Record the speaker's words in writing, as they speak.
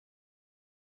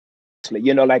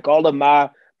You know, like all of my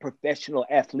professional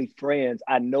athlete friends,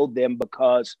 I know them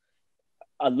because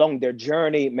along their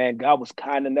journey, man, God was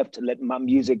kind enough to let my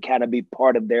music kind of be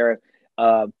part of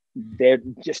uh their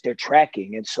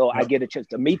tracking. And so I Yep. get a chance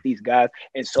to meet these guys.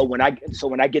 And so when I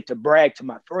get to brag to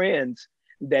my friends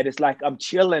that it's like I'm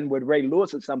chilling with Ray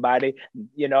Lewis or somebody,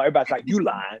 you know, everybody's like, you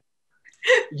lying.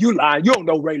 You lying. You don't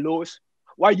know Ray Lewis.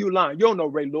 Why you lying? You don't know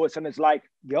Ray Lewis. And it's like,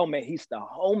 yo, man, he's the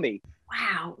homie.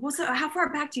 Wow. Well, so how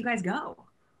far back do you guys go?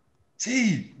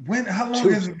 Gee, how long Two,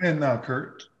 has it been now,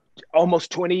 Kurt?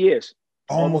 almost 20 years.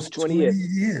 Almost Almost 20 20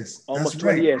 years. years. That's Almost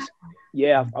 20 right. years.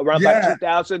 Yeah. Around about Yeah,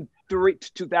 2003,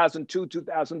 2002,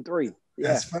 2003. Yeah.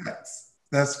 that's facts.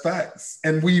 That's facts.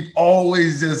 And we've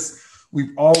always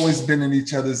been in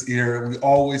each other's ear. We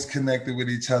always connected with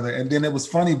each other. And then it was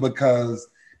funny because,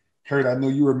 Kurt, I know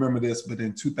you remember this, but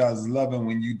in 2011,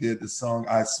 when you did the song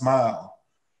 "I Smile,"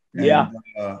 Yeah.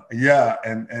 and yeah,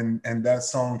 and that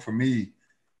song for me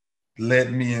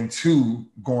led me into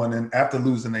going in after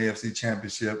losing the AFC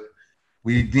Championship.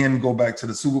 We then go back to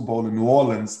the Super Bowl in New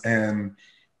Orleans, and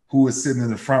who was sitting in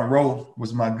the front row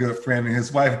was my good friend and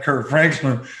his wife, Kirk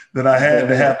Franklin, that I had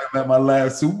to have him at my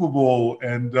last Super Bowl,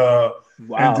 and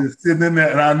Wow. just sitting in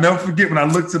there. And I'll never forget when I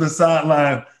looked to the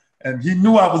sideline, and he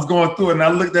knew I was going through it, and I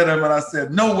looked at him and I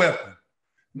said, "No weapon,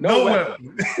 No no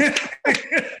weapon.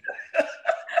 weapon."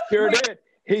 Sure did.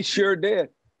 He sure did.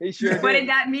 He sure What did. did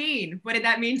that mean? What did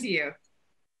that mean to you?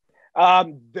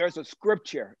 There's a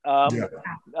scripture. Yeah.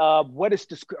 What is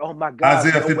the scripture? Oh my God.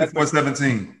 Isaiah No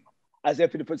 54:17. Isaiah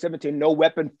 54:17, no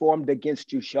weapon formed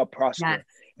against you shall prosper. Yes.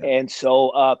 And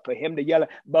so for him to yell,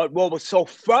 but what was so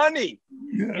funny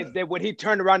Yeah. is that when he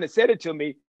turned around and said it to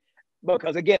me,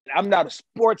 because again, I'm not a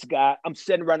sports guy. I'm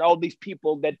sitting around all these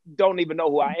people that don't even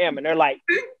know who I am. And they're like,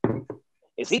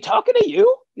 is he talking to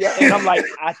you? Yeah. And I'm like,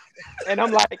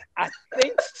 I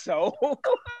think so.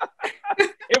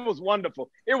 It was wonderful.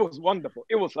 It was wonderful.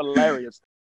 It was hilarious.